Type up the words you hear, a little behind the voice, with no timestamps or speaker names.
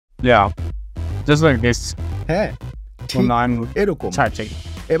Yeah, just like this হ্যাঁ, ঠিক when I'm এরকম। charging.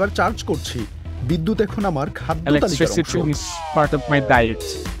 এবার চার্জ করছি। বিদ্যুৎ এখন আমার খাদ্য তালিকার অংশ। Electricity is part of my diet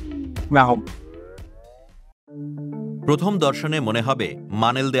now. প্রথম দর্শনে মনে হবে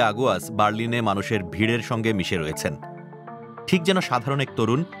মানেল দে আগুয়াস বার্লিনে মানুষের ভিড়ের সঙ্গে মিশে রয়েছেন, ঠিক যেন সাধারণ এক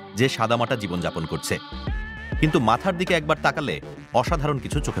তরুণ যে সাদামাটা জীবনযাপন করছে। কিন্তু মাথার দিকে একবার তাকালে অসাধারণ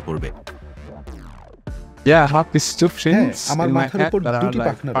কিছু চোখে পড়বে। Yeah, I have these two things আমার in my মাথার head উপর that are দুটি like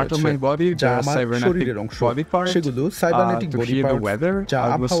পাখনা part of রয়েছে, my body, যা the আমার cybernetic শরীরের অংশ। body part, সেগুলো cybernetic to body hear the part, weather, যা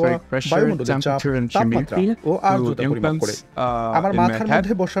আবহাওয়া, atmospheric pressure, বায়ুমণ্ডলের চাপ, temperature and তাপমাত্রা humidity, ও to আর্দ্রতা পরিমাপ করে। implants আমার in my মাথার head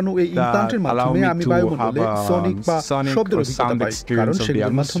মধ্যে বসানো এই that ইমপ্লান্টের allow মাধ্যমে me আমি to have বায়ুমণ্ডলে a সনিক বা sonic শব্দের or অভিজ্ঞতা sound পাই, কারণ experience of the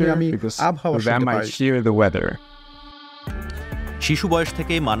সেগুলোর মাধ্যমে atmosphere আমি because আবহাওয়া with them শুনতে I pi. hear the weather. শিশু বয়স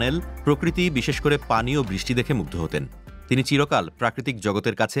থেকেই মানেল প্রকৃতি, বিশেষ করে পানি ও বৃষ্টি দেখে মুগ্ধ হতেন। তিনি চিরকাল প্রাকৃতিক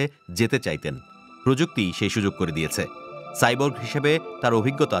জগতের কাছে যেতে চাইতেন। প্রযুক্তি সেই সুযোগ করে দিয়েছে। সাইবর্গ হিসেবে তার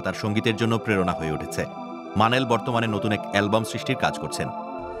অভিজ্ঞতা তার সঙ্গীতের জন্য প্রেরণা হয়ে উঠেছে। মানেল বর্তমানে নতুন এক অ্যালবাম সৃষ্টির কাজ করছেন।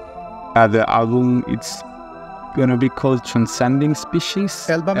 The album it's gonna be called Transcending Species.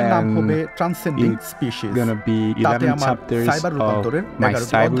 অ্যালবামের নাম and হবে ট্রান্সেন্ডিং it's স্পিসিস। gonna be তাতে 11 আমার chapters সাইবার of রূপান্তরের my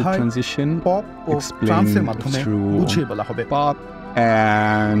 11টি cyber অধ্যায় transition পপ ও ট্রান্সের explained মাধ্যমে through বুঝিয়ে বলা হবে। pop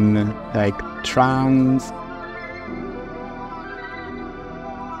and like trance.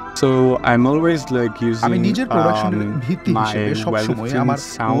 So I'm always like আমি using নিজের প্রোডাকশনের ভিত্তি my হিসেবে সবসময় আমার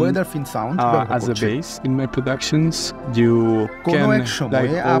sound ওয়েদার ফিন সাউন্ড ব্যবহার as a করছি। base in my productions. You কোনো can এক সময়ে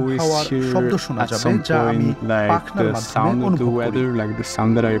like always আবহাওয়ার শব্দ hear শোনা at যাবে, some যা আমি point like পাখনার the মাধ্যমে sound of the অনুভব করি। weather, like the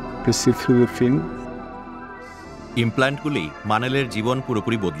sound that I perceive through the film. ইমপ্ল্যান্টগুলি মানেলের জীবন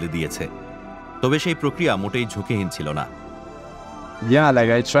পুরোপুরি বদলে দিয়েছে। তবে সেই প্রক্রিয়া মোটেই ঝুঁকিহীন ছিল না। Yeah,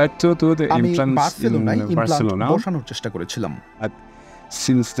 like I tried to do the আমি implants in বার্সেলোনায় ইমপ্লান্ট Barcelona. বসানোর চেষ্টা করেছিলাম,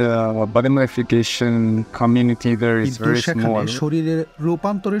 Since the body modification community there is কিন্তু very সেখানে small, শরীরের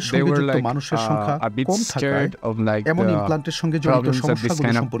রূপান্তরের they সঙ্গে were যুক্ত like মানুষের সংখ্যা a bit কম থাকায় scared of like এমন the ইমপ্লান্টের সঙ্গে জড়িত problems that this সমস্যাগুলো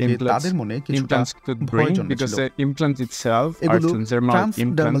kind of সম্পর্কে তাদের মনে কিছুটা implants could ভয় bring, জন্মেছিল। because the implants itself are এগুলো transdermal transdermal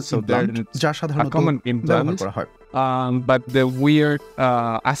implants, so implant, যা they're a সাধারণত common ব্যবহার implant. করা হয়। But the weird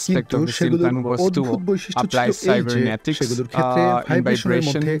aspect কিন্তু of this সেগুলোর implant was to অদ্ভুত বৈশিষ্ট্য ছিল apply এই যে cybernetics সেগুলোর ক্ষেত্রে in ভাইব্রেশনের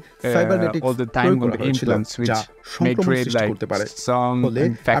vibration মধ্যে সাইবারনেটিক্স all the time প্রয়োগ on করা the হয়েছিল, implants, যা which may সংক্রমণ create সৃষ্টি like করতে পারে। some ফলে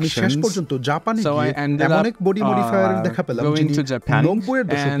আমি শেষ infections. পর্যন্ত জাপানে So I গিয়ে ended এমন up এক বডি মডিফায়ারের দেখা পেলাম going যিনি to Japan, 90-এর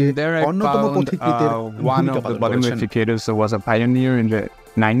দশকে and there I অন্যতম found পথিকৃতের one ভূমিকা of the পালন body করেছেন। modificators who was a pioneer in the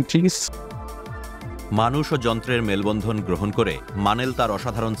 90s. মানুষ ও যন্ত্রের মেলবন্ধন গ্রহণ করে মানেল তার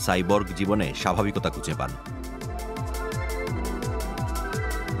অসাধারণ সাইবর্গ জীবনে স্বাভাবিকতা খুঁজে পান।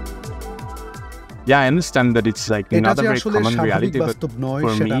 Yeah, I understand that it's like এটা not a যে very আসলে common স্বাভাবিক reality, but বাস্তব নয়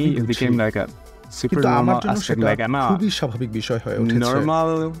for সেটা me আমি it বুঝি, became like a super কিন্তু আমার normal জন্য aspect. সেটা Like I'm a খুবই স্বাভাবিক বিষয় হয়ে উঠেছে। normal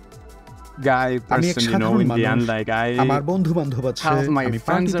guy আমি এক person, you know, সাধারণ in the end, মানুষ, like আমার I বন্ধু বান্ধব আছে, have my আমি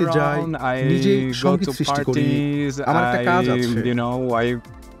friends পার্টিতে যাই, around, I নিজে go সঙ্গীত to সৃষ্টি করি, parties, আমার একটা কাজ I, আছে, you know, I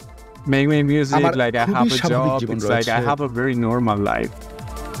make my music, আমার like I খুবই have a স্বাভাবিক job, Jibon it's like I রয়েছে। have a very normal life.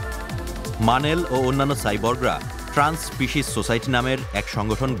 মানেল ও অন্যান্য সাইবর্গরা ট্রান্স স্পিসিস সোসাইটি নামের এক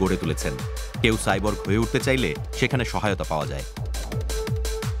সংগঠন গড়ে তুলেছেন। কেউ সাইবর্গ হয়ে উঠতে চাইলে সেখানে সহায়তা পাওয়া যায়।